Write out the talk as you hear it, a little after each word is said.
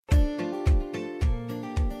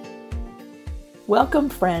Welcome,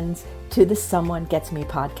 friends, to the Someone Gets Me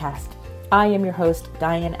podcast. I am your host,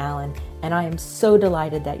 Diane Allen, and I am so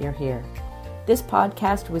delighted that you're here. This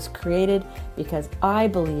podcast was created because I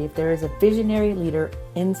believe there is a visionary leader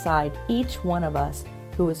inside each one of us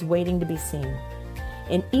who is waiting to be seen.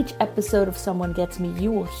 In each episode of Someone Gets Me,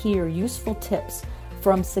 you will hear useful tips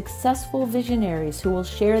from successful visionaries who will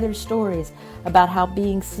share their stories about how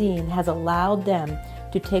being seen has allowed them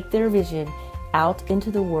to take their vision out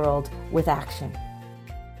into the world with action.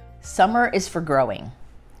 Summer is for growing.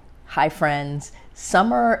 Hi friends,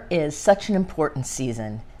 summer is such an important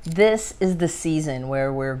season. This is the season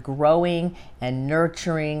where we're growing and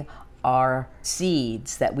nurturing our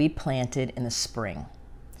seeds that we planted in the spring.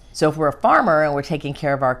 So if we're a farmer and we're taking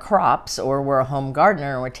care of our crops, or we're a home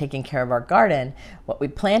gardener and we're taking care of our garden, what we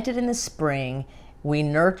planted in the spring, we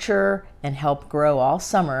nurture and help grow all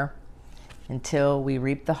summer until we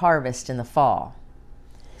reap the harvest in the fall.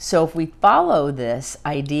 So if we follow this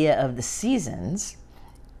idea of the seasons,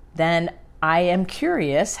 then I am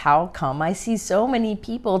curious how come I see so many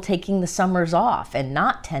people taking the summers off and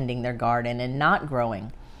not tending their garden and not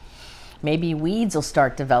growing. Maybe weeds will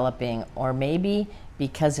start developing, or maybe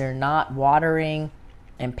because they're not watering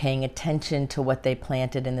and paying attention to what they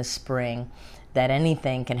planted in the spring, that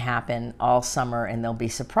anything can happen all summer and they'll be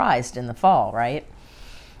surprised in the fall, right?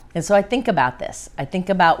 And so I think about this. I think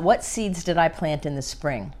about, what seeds did I plant in the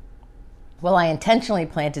spring? Well, I intentionally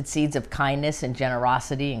planted seeds of kindness and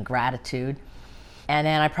generosity and gratitude. And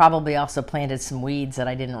then I probably also planted some weeds that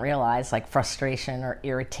I didn't realize, like frustration or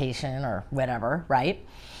irritation or whatever, right?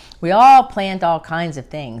 We all plant all kinds of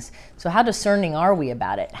things. So how discerning are we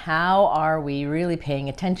about it? How are we really paying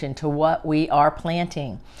attention to what we are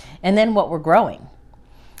planting and then what we're growing?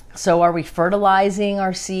 So are we fertilizing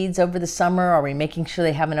our seeds over the summer? Are we making sure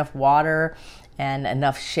they have enough water and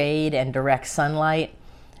enough shade and direct sunlight?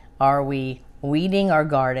 Are we weeding our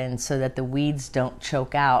garden so that the weeds don't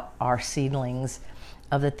choke out our seedlings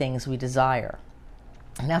of the things we desire?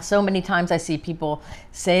 Now, so many times I see people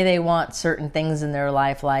say they want certain things in their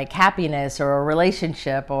life, like happiness or a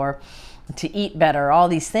relationship or to eat better, all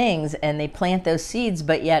these things, and they plant those seeds,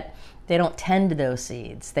 but yet they don't tend to those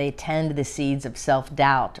seeds. They tend to the seeds of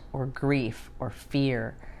self-doubt or grief or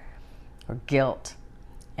fear or guilt.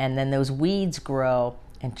 And then those weeds grow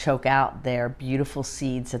and choke out their beautiful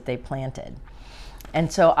seeds that they planted.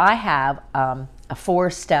 And so I have a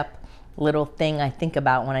 4-step little thing I think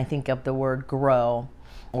about when I think of the word grow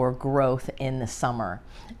or growth in the summer,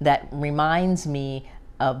 that reminds me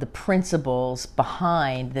of the principles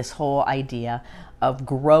behind this whole idea of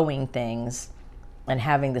growing things and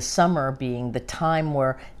having the summer being the time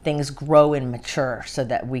where things grow and mature so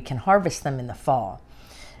that we can harvest them in the fall.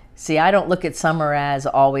 See, I don't look at summer as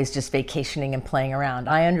always just vacationing and playing around.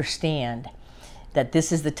 I understand that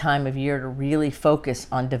this is the time of year to really focus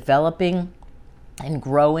on developing and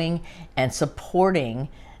growing and supporting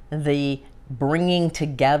the bringing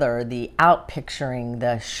together, the outpicturing,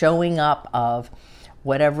 the showing up of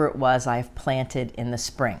whatever it was I've planted in the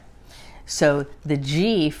spring. So the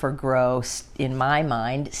G for grow, in my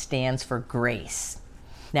mind, stands for grace.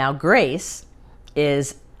 Now, grace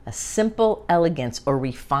is a simple elegance or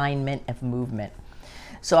refinement of movement.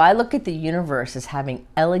 So I look at the universe as having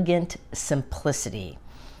elegant simplicity,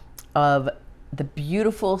 of the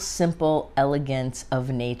beautiful, simple elegance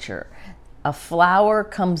of nature. A flower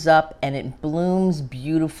comes up and it blooms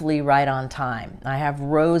beautifully right on time. I have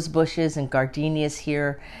rose bushes and gardenias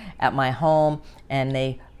here at my home, and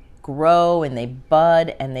they grow and they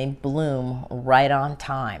bud and they bloom right on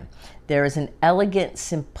time. There is an elegant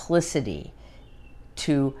simplicity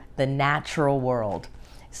to the natural world.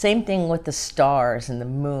 Same thing with the stars and the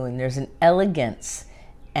moon. There's an elegance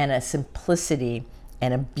and a simplicity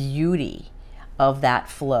and a beauty of that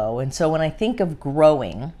flow. And so when I think of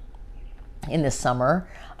growing in the summer,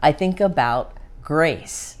 I think about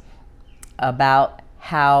grace, about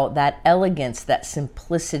how that elegance, that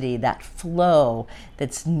simplicity, that flow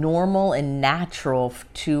that's normal and natural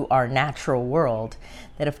to our natural world,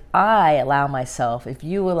 that if I allow myself, if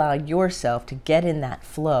you allow yourself to get in that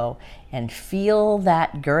flow and feel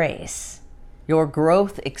that grace, your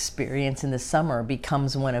growth experience in the summer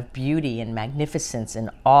becomes one of beauty and magnificence and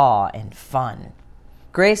awe and fun.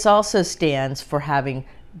 Grace also stands for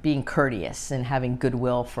being courteous and having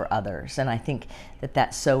goodwill for others. And I think that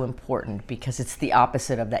that's so important because it's the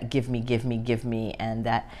opposite of that give me, give me, give me, and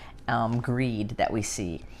that greed that we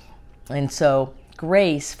see. And so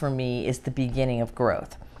grace for me is the beginning of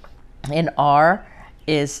growth. And R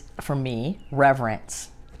is, for me,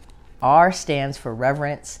 reverence. R stands for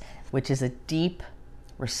reverence, which is a deep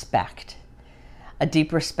respect. a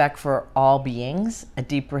deep respect for all beings, a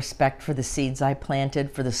deep respect for the seeds I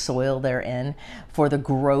planted, for the soil they're in, for the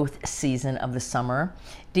growth season of the summer,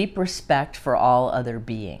 deep respect for all other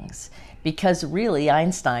beings. Because really,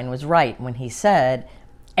 Einstein was right when he said,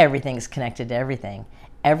 everything's connected to everything.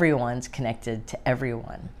 Everyone's connected to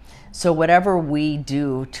everyone. So whatever we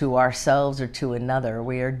do to ourselves or to another,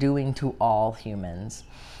 we are doing to all humans,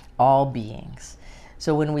 all beings.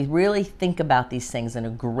 So when we really think about these things in a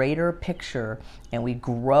greater picture and we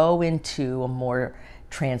grow into a more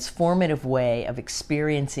transformative way of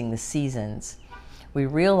experiencing the seasons, we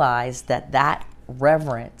realize that that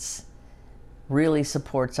reverence really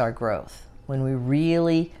supports our growth when we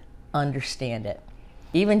really understand it.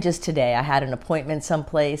 Even just today, I had an appointment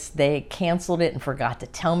someplace. They canceled it and forgot to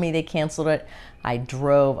tell me they canceled it. I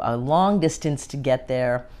drove a long distance to get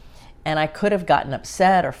there, and I could have gotten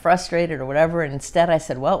upset or frustrated or whatever. And instead, I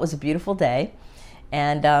said, well, it was a beautiful day.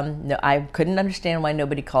 And no, I couldn't understand why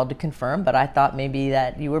nobody called to confirm, but I thought maybe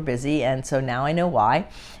that you were busy. And so now I know why.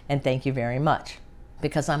 And thank you very much.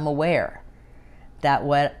 Because I'm aware that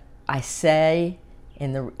what I say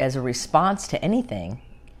as a response to anything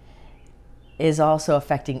is also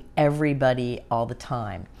affecting everybody all the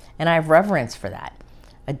time. And I have reverence for that.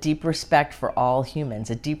 A deep respect for all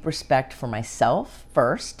humans, a deep respect for myself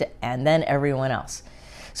first, and then everyone else.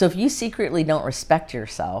 So if you secretly don't respect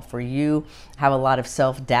yourself, or you have a lot of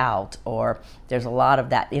self-doubt, or there's a lot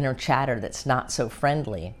of that inner chatter that's not so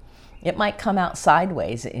friendly, it might come out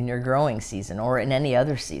sideways in your growing season or in any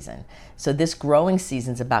other season. So this growing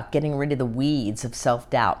season is about getting rid of the weeds of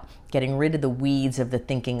self-doubt, getting rid of the weeds of the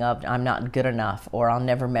thinking of I'm not good enough or I'll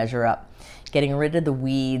never measure up, getting rid of the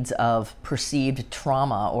weeds of perceived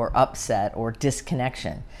trauma or upset or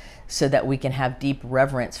disconnection, so that we can have deep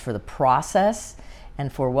reverence for the process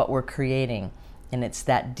and for what we're creating. And it's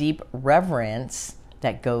that deep reverence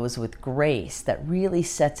that goes with grace that really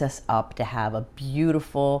sets us up to have a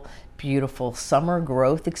beautiful, beautiful summer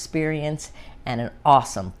growth experience and an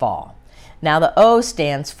awesome fall. Now the O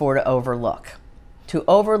stands for to overlook. To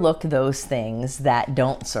overlook those things that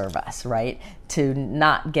don't serve us, right? To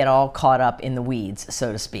not get all caught up in the weeds,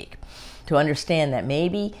 so to speak. To understand that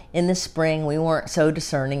maybe in the spring we weren't so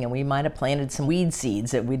discerning and we might have planted some weed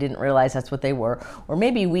seeds that we didn't realize that's what they were. Or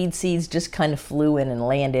maybe weed seeds just kind of flew in and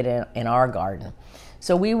landed in our garden.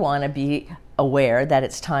 So we want to be aware that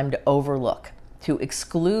it's time to overlook, to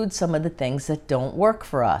exclude some of the things that don't work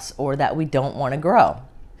for us or that we don't want to grow.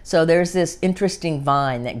 So there's this interesting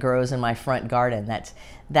vine that grows in my front garden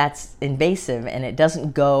that's invasive, and it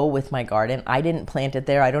doesn't go with my garden. I didn't plant it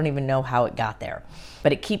there. I don't even know how it got there.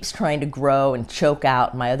 But it keeps trying to grow and choke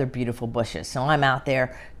out my other beautiful bushes. So I'm out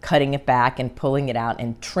there cutting it back and pulling it out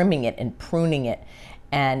and trimming it and pruning it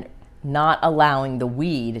and not allowing the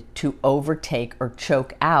weed to overtake or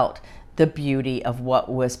choke out the beauty of what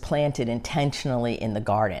was planted intentionally in the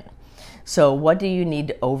garden. So what do you need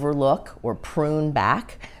to overlook or prune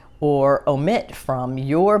back or omit from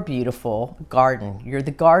your beautiful garden? You're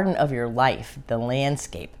the garden of your life, the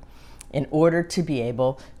landscape, in order to be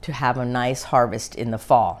able to have a nice harvest in the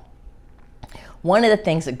fall. One of the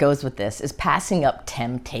things that goes with this is passing up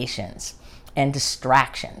temptations and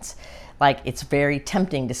distractions. Like, it's very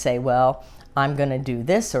tempting to say, well, I'm going to do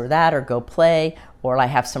this or that or go play. Or I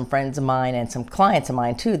have some friends of mine and some clients of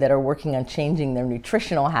mine too that are working on changing their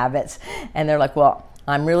nutritional habits. And they're like, well,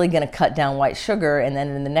 I'm really going to cut down white sugar. And then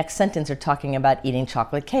in the next sentence, they're talking about eating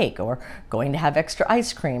chocolate cake or going to have extra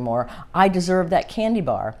ice cream or I deserve that candy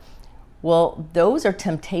bar. Well, those are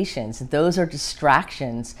temptations. Those are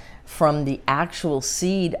distractions from the actual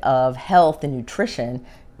seed of health and nutrition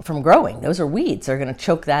from growing. Those are weeds. They're going to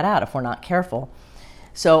choke that out if we're not careful.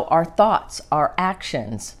 So our thoughts, our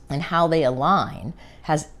actions, and how they align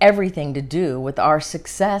has everything to do with our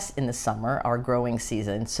success in the summer, our growing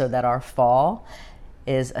season, so that our fall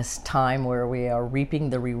is a time where we are reaping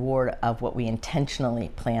the reward of what we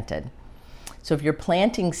intentionally planted. So if you're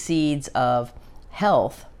planting seeds of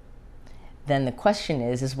health, then the question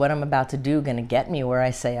is what I'm about to do going to get me where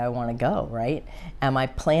I say I want to go, right? Am I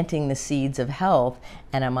planting the seeds of health,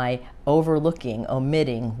 and am I overlooking,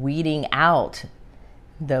 omitting, weeding out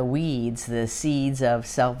the weeds, the seeds of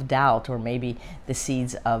self-doubt, or maybe the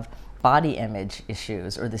seeds of body image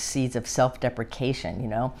issues, or the seeds of self-deprecation? You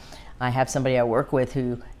know, I have somebody I work with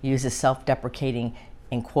who uses self-deprecating,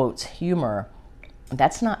 in quotes, humor.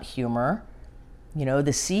 That's not humor. You know,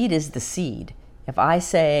 the seed is the seed. If I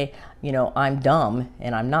say, you know, I'm dumb,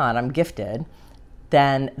 and I'm not, I'm gifted,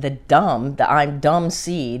 then the I'm dumb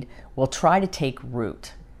seed will try to take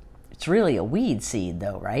root. It's really a weed seed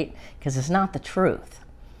though, right? Because it's not the truth.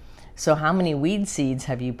 So how many weed seeds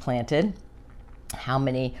have you planted? How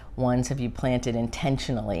many ones have you planted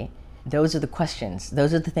intentionally? Those are the questions.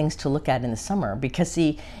 Those are the things to look at in the summer, because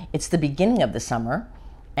see, it's the beginning of the summer,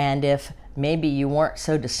 and if maybe you weren't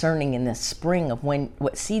so discerning in the spring of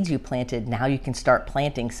what seeds you planted, now you can start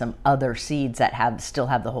planting some other seeds that still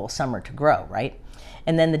have the whole summer to grow, right?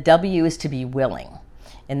 And then the W is to be willing.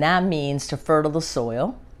 And that means to fertile the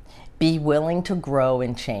soil, be willing to grow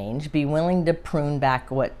and change, be willing to prune back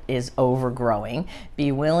what is overgrowing,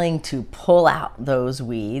 be willing to pull out those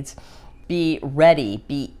weeds, be ready,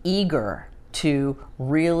 be eager to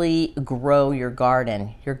really grow your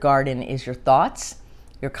garden. Your garden is your thoughts,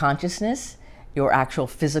 your consciousness, your actual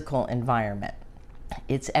physical environment.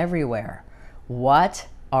 It's everywhere. What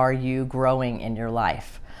are you growing in your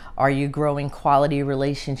life? Are you growing quality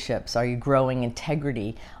relationships? Are you growing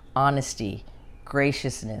integrity, honesty,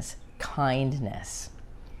 graciousness, kindness?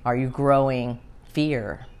 Are you growing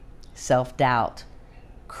fear, self-doubt,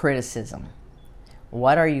 criticism?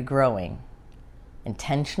 What are you growing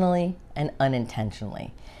intentionally and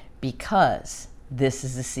unintentionally? Because this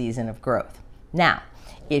is the season of growth. Now,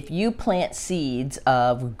 if you plant seeds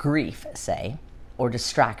of grief, say, or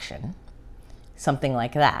distraction, something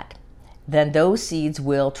like that, then those seeds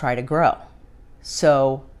will try to grow.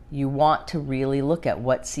 So you want to really look at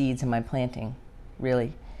what seeds am I planting,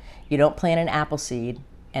 really. You don't plant an apple seed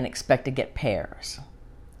and expect to get pears.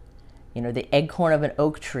 You know, the acorn of an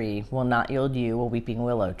oak tree will not yield you a weeping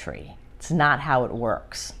willow tree. It's not how it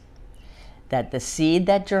works. That the seed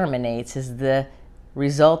that germinates is the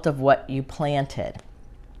result of what you planted.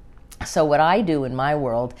 So what I do in my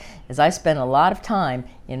world is I spend a lot of time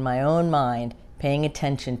in my own mind paying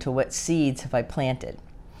attention to what seeds have I planted.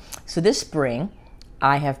 So this spring,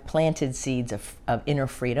 I have planted seeds of inner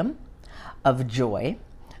freedom, of joy,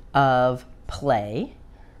 of play,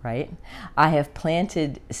 right? I have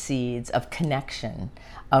planted seeds of connection,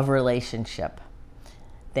 of relationship,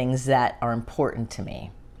 things that are important to me.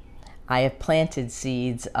 I have planted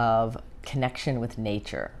seeds of connection with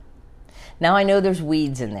nature. Now I know there's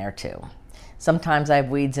weeds in there too. Sometimes I have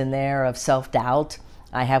weeds in there of self-doubt.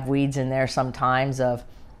 I have weeds in there sometimes of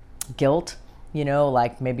guilt, you know,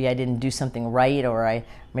 like maybe I didn't do something right, or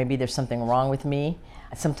maybe there's something wrong with me.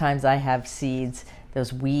 Sometimes I have seeds,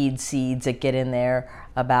 those weed seeds that get in there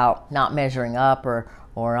about not measuring up, or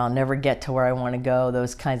I'll never get to where I want to go,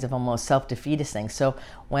 those kinds of almost self-defeatist things. So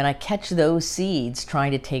when I catch those seeds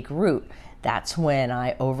trying to take root, that's when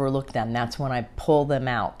I overlook them. That's when I pull them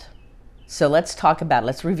out. So let's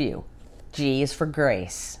review. G is for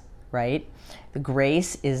grace, right? The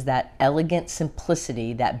grace is that elegant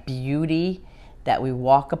simplicity, that beauty that we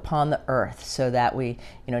walk upon the earth, so that we,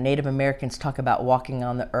 you know, Native Americans talk about walking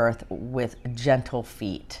on the earth with gentle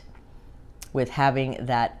feet, with having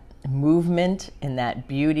that movement and that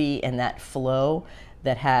beauty and that flow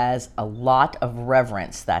that has a lot of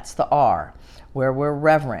reverence. That's the R, where we're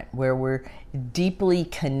reverent, where we're deeply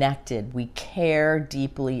connected. We care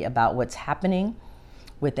deeply about what's happening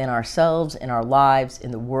within ourselves, in our lives,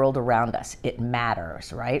 in the world around us. It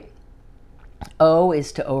matters, right? O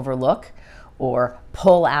is to overlook or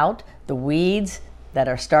pull out the weeds that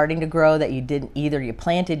are starting to grow that you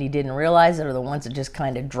planted, you didn't realize it, or the ones that just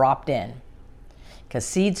kind of dropped in. Because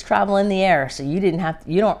seeds travel in the air, so you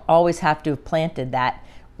don't always have to have planted that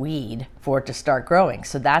weed for it to start growing.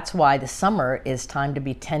 So that's why the summer is time to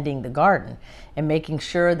be tending the garden and making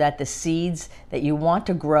sure that the seeds that you want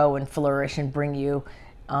to grow and flourish and bring you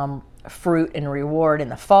fruit and reward in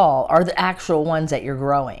the fall are the actual ones that you're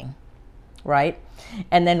growing, right?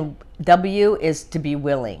 And then W is to be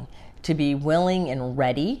willing and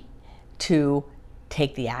ready to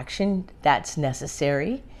take the action that's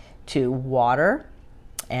necessary to water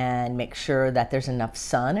and make sure that there's enough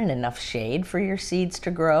sun and enough shade for your seeds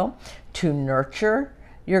to grow, to nurture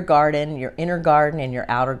your garden, your inner garden and your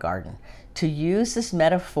outer garden. To use this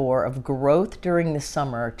metaphor of growth during the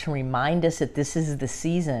summer to remind us that this is the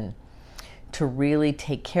season to really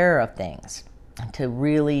take care of things, to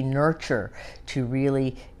really nurture, to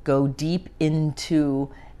really go deep into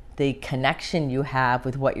the connection you have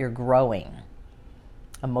with what you're growing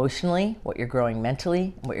emotionally, what you're growing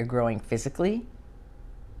mentally, what you're growing physically.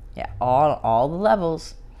 Yeah, all the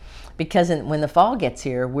levels. Because when the fall gets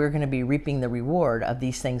here, we're going to be reaping the reward of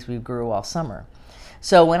these things we grew all summer.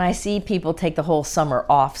 So when I see people take the whole summer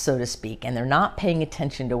off, so to speak, and they're not paying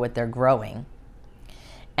attention to what they're growing,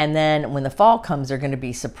 and then when the fall comes, they're going to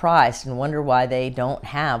be surprised and wonder why they don't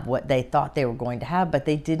have what they thought they were going to have, but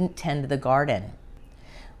they didn't tend to the garden.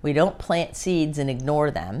 We don't plant seeds and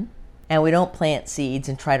ignore them, and we don't plant seeds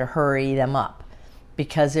and try to hurry them up,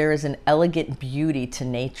 because there is an elegant beauty to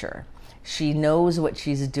nature. She knows what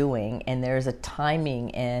she's doing, and there's a timing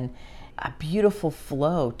and a beautiful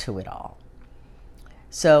flow to it all.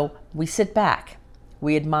 So we sit back,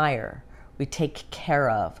 we admire, we take care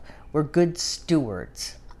of, we're good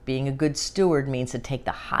stewards. Being a good steward means to take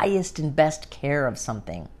the highest and best care of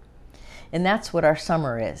something. And that's what our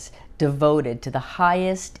summer is, devoted to the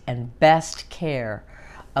highest and best care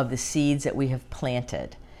of the seeds that we have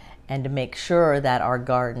planted, and to make sure that our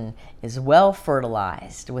garden is well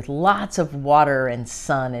fertilized with lots of water and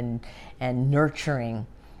sun and nurturing,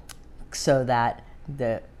 so that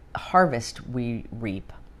the harvest we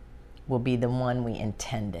reap will be the one we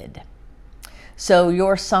intended. So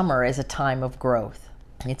your summer is a time of growth.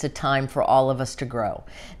 It's a time for all of us to grow.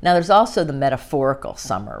 Now there's also the metaphorical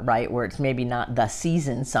summer, right? Where it's maybe not the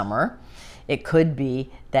season summer. It could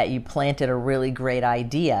be that you planted a really great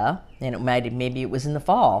idea, and maybe it was in the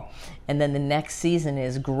fall, and then the next season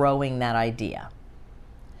is growing that idea.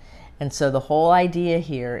 And so the whole idea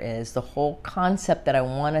here is, the whole concept that I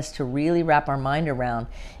want us to really wrap our mind around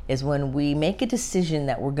is, when we make a decision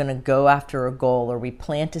that we're going to go after a goal, or we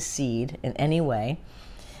plant a seed in any way,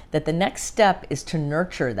 that the next step is to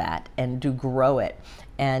nurture that and to grow it,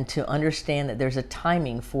 and to understand that there's a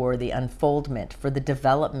timing for the unfoldment, for the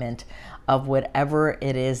development of whatever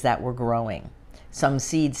it is that we're growing. Some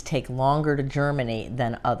seeds take longer to germinate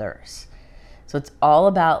than others. So it's all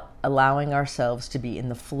about allowing ourselves to be in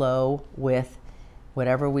the flow with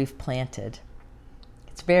whatever we've planted.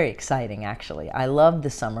 It's very exciting, actually. I love the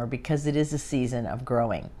summer because it is a season of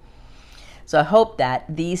growing. So I hope that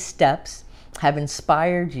these steps have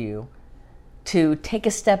inspired you to take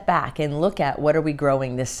a step back and look at, what are we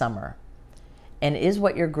growing this summer? And is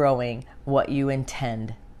what you're growing what you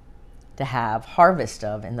intend to have harvest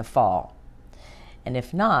of in the fall? And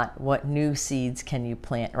if not, what new seeds can you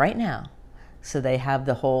plant right now so they have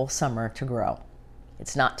the whole summer to grow?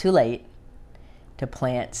 It's not too late to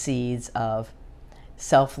plant seeds of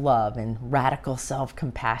self-love and radical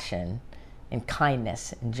self-compassion and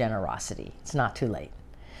kindness and generosity. It's not too late.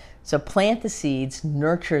 So plant the seeds,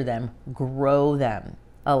 nurture them, grow them.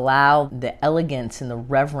 Allow the elegance and the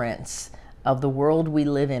reverence of the world we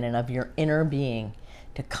live in and of your inner being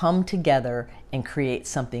to come together and create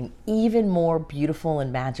something even more beautiful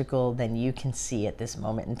and magical than you can see at this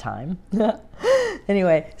moment in time.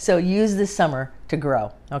 Anyway, so use this summer to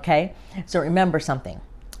grow, okay? So remember something.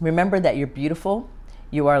 Remember that you're beautiful,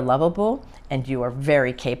 you are lovable, and you are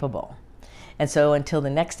very capable. And so until the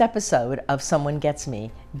next episode of Someone Gets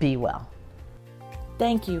Me, be well.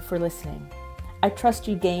 Thank you for listening. I trust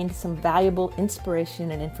you gained some valuable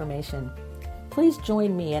inspiration and information. Please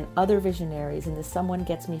join me and other visionaries in the Someone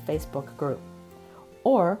Gets Me Facebook group.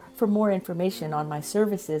 Or for more information on my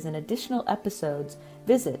services and additional episodes,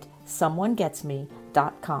 visit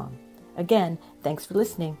someonegetsme.com. Again, thanks for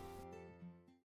listening.